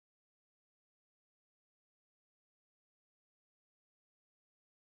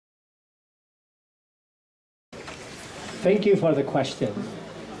Thank you for the question.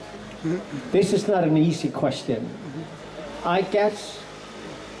 This is not an easy question. I guess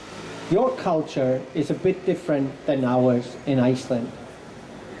your culture is a bit different than ours in Iceland.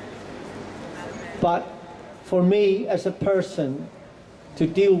 But for me as a person, to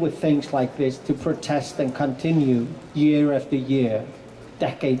deal with things like this, to protest and continue year after year,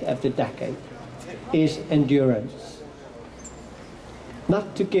 decade after decade, is endurance.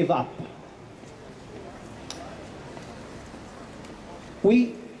 Not to give up.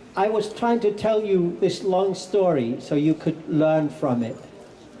 I was trying to tell you this long story so you could learn from it.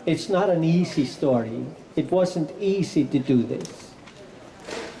 It's not an easy story. It wasn't easy to do this.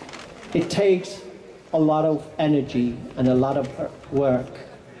 It takes a lot of energy and a lot of work.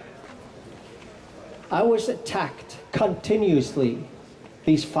 I was attacked continuously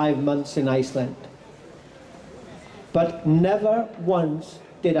these 5 months in Iceland, but never once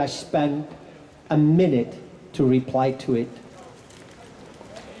did I spend a minute to reply to it,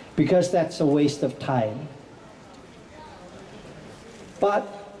 because that's a waste of time. But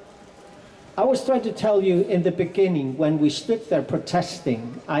I was trying to tell you in the beginning, when we stood there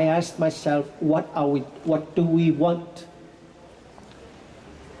protesting, I asked myself, what do we want?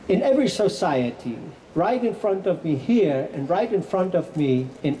 In every society, right in front of me here and right in front of me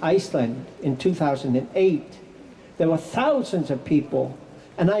in Iceland in 2008, there were thousands of people,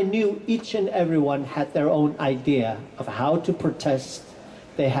 and I knew each and everyone had their own idea of how to protest.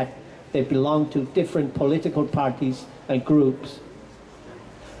 They belonged to different political parties and groups.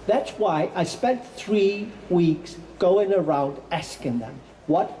 That's why I spent 3 weeks going around asking them,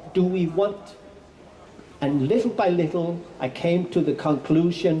 what do we want? And little by little, I came to the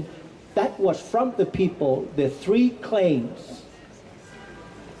conclusion that was from the people, the 3 claims: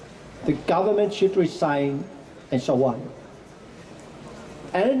 the government should resign, and so on.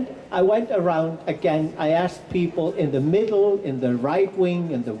 And I went around again, I asked people in the middle, in the right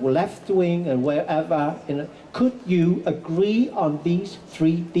wing, in the left wing, and wherever, could you agree on these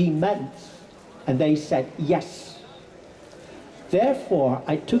 3 demands? And they said yes. Therefore,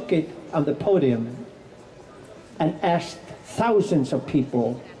 I took it on the podium and asked thousands of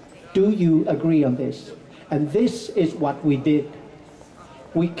people, do you agree on this? And this is what we did.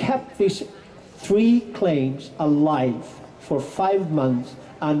 We kept these 3 claims alive for 5 months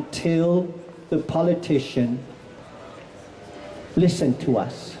until the politician listened to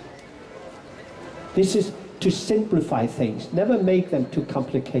us. This is to simplify things, never make them too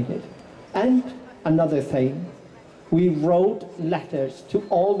complicated. And another thing, we wrote letters to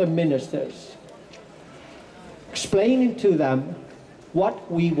all the ministers, explaining to them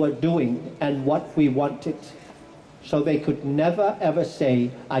what we were doing and what we wanted, so they could never ever say,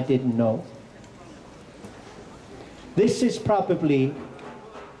 I didn't know. This is probably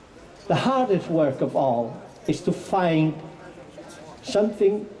the hardest work of all, is to find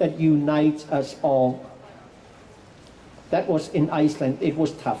something that unites us all. That was in Iceland. It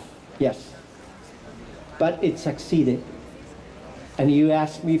was tough, yes, but it succeeded. And you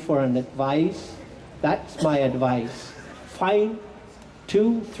asked me for an advice. That's my advice. Find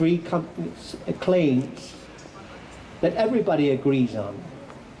 2, 3 claims that everybody agrees on,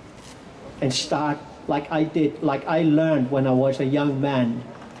 and start like I did, like I learned when I was a young man.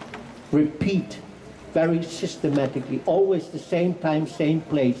 Repeat very systematically, always the same time, same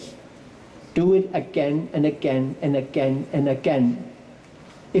place. Do it again and again and again and again.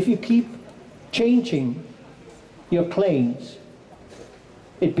 If you keep changing your claims,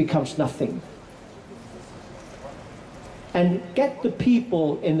 it becomes nothing. And get the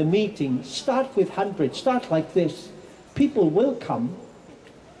people in the meeting, start with 100, start like this. People will come.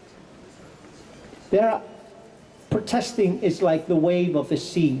 Protesting is like the wave of the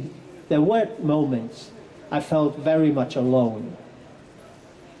sea. There were moments I felt very much alone.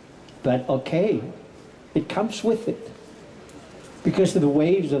 But okay, it comes with it. Because of the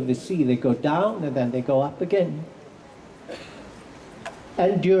waves of the sea, they go down and then they go up again.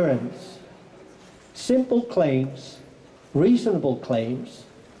 Endurance. Simple claims, reasonable claims.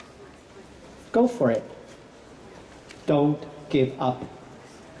 Go for it. Don't give up.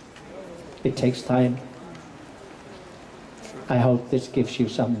 It takes time. I hope this gives you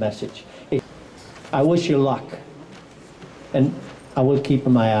some message. I wish you luck, and I will keep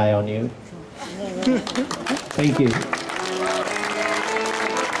my eye on you. Thank you.